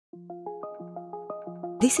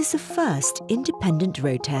This is the first independent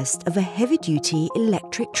road test of a heavy-duty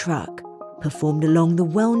electric truck, performed along the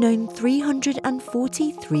well-known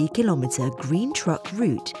 343-kilometer green truck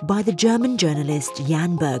route by the German journalist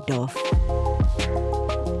Jan Bergdorf.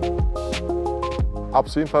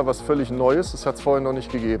 Auf jeden Fall was völlig Neues, das hat es vorher noch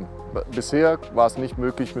nicht gegeben. Bisher war es nicht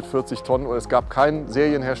möglich mit 40 Tonnen oder es gab keinen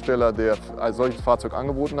Serienhersteller, der ein solches Fahrzeug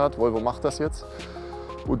angeboten hat. Volvo macht das jetzt.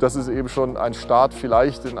 Und das ist eben schon ein Start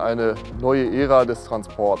vielleicht in eine neue Ära des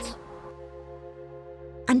Transports.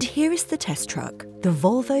 And here is the test truck, the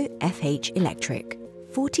Volvo FH Electric.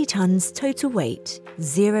 40 tons total weight,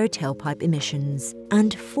 0 tailpipe emissions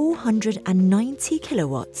and 490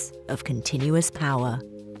 kilowatts of continuous power.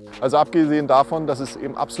 Also abgesehen davon, dass es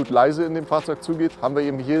eben absolut leise in dem Fahrzeug zugeht, haben wir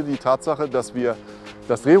eben hier die Tatsache, dass wir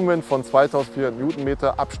das Drehmoment von 2400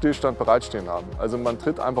 Newtonmeter ab Stillstand bereitstehen haben. Also man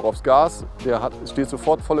tritt einfach aufs Gas, steht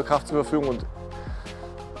sofort volle Kraft zur Verfügung und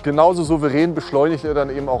genauso souverän beschleunigt er dann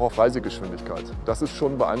eben auch auf Reisegeschwindigkeit. Das ist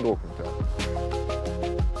schon beeindruckend. Ja.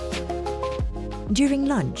 During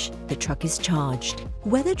lunch, the truck is charged.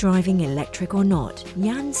 Whether driving electric or not,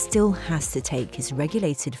 Jan still has to take his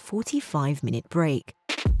regulated 45-minute break.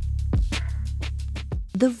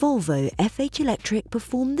 The Volvo FH Electric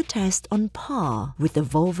performed the test on par with the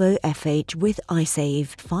Volvo FH with iSave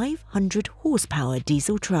 500 horsepower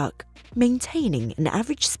diesel truck, maintaining an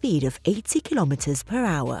average speed of 80 kilometers per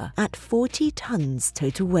hour at 40 tons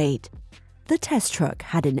total weight. The test truck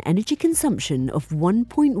had an energy consumption of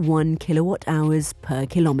 1.1 kilowatt hours per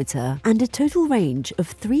kilometer and a total range of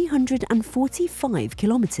 345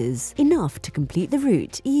 kilometers, enough to complete the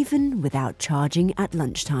route even without charging at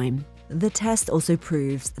lunchtime. The test also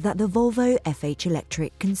proves that the Volvo FH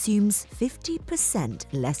Electric consumes 50%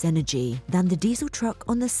 less energy than the diesel truck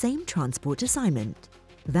on the same transport assignment.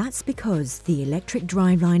 That's because the electric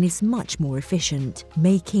driveline is much more efficient,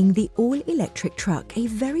 making the all-electric truck a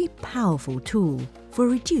very powerful tool for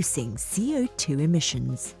reducing CO2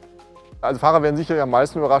 emissions. Also Fahrer werden sicher am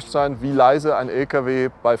meisten überrascht sein, wie leise ein LKW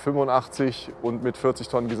bei 85 und mit 40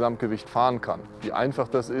 Tonnen Gesamtgewicht fahren kann. Wie einfach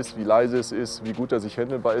das ist, wie leise es ist, wie gut er sich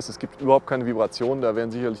handelbar ist. Es gibt überhaupt keine Vibrationen, da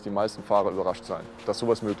werden sicherlich die meisten Fahrer überrascht sein, dass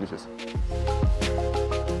sowas möglich ist.